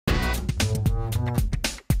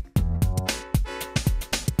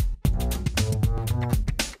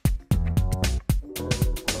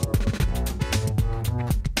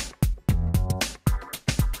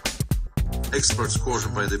Experts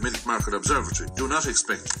quoted by the Milk Market Observatory do not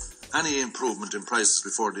expect any improvement in prices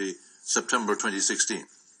before the September 2016.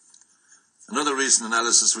 Another recent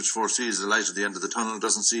analysis which foresees the light at the end of the tunnel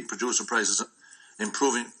doesn't see producer prices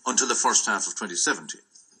improving until the first half of 2017.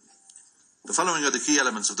 The following are the key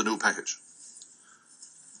elements of the new package.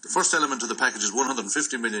 The first element of the package is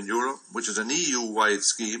 €150 million, which is an EU-wide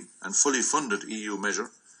scheme and fully funded EU measure,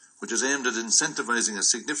 which is aimed at incentivising a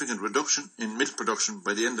significant reduction in milk production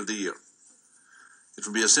by the end of the year. It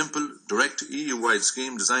will be a simple, direct EU-wide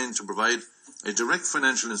scheme designed to provide a direct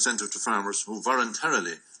financial incentive to farmers who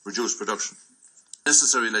voluntarily reduce production.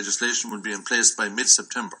 Necessary legislation will be in place by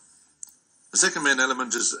mid-September. The second main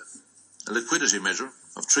element is a liquidity measure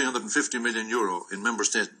of €350 million in member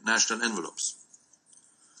state national envelopes.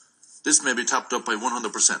 This may be topped up by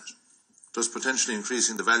 100%, thus potentially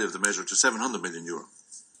increasing the value of the measure to €700 million.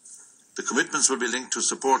 The commitments will be linked to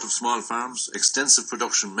support of small farms, extensive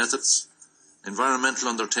production methods, environmental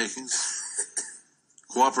undertakings,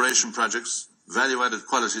 cooperation projects, value-added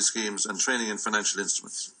quality schemes and training and financial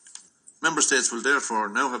instruments. Member States will therefore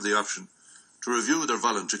now have the option to review their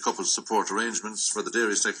voluntary coupled support arrangements for the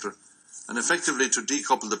dairy sector and effectively to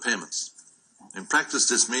decouple the payments. In practice,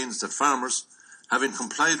 this means that farmers, having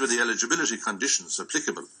complied with the eligibility conditions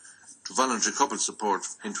applicable to voluntary coupled support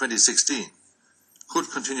in 2016,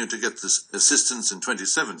 could continue to get this assistance in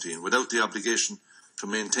 2017 without the obligation to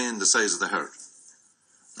maintain the size of the herd.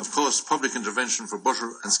 Of course, public intervention for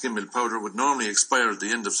butter and skim milk powder would normally expire at the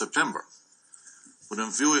end of September, but in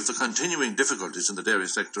view of the continuing difficulties in the dairy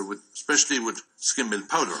sector, especially with skim milk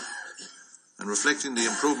powder, and reflecting the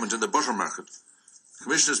improvement in the butter market, the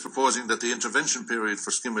Commission is proposing that the intervention period for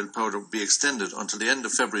skim milk powder be extended until the end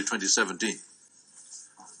of February 2017.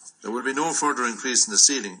 There will be no further increase in the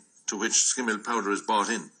ceiling to which skim milk powder is bought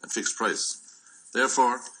in at fixed price.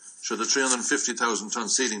 Therefore, should the 350,000 tonne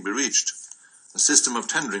ceiling be reached, a system of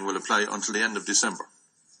tendering will apply until the end of December.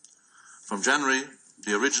 From January,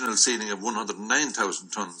 the original ceiling of 109,000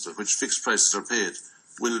 tonnes at which fixed prices are paid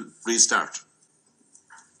will restart.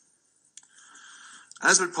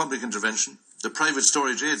 As with public intervention, the private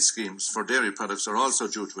storage aid schemes for dairy products are also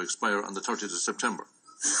due to expire on the 30th of September.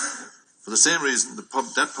 For the same reason,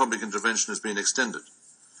 that public intervention has been extended.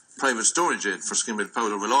 Private storage aid for skim milk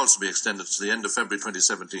powder will also be extended to the end of February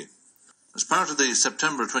 2017. As part of the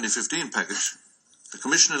September 2015 package, the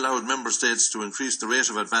Commission allowed Member States to increase the rate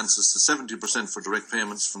of advances to 70% for direct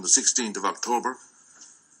payments from the 16th of October,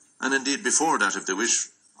 and indeed before that, if they wish,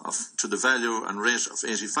 to the value and rate of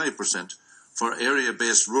 85% for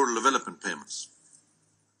area-based rural development payments.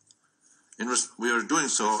 We are doing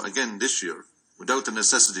so again this year, without the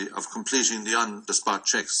necessity of completing the on-the-spot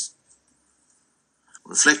checks.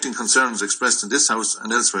 Reflecting concerns expressed in this House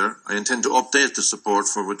and elsewhere, I intend to update the support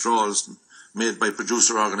for withdrawals made by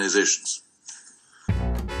producer organisations.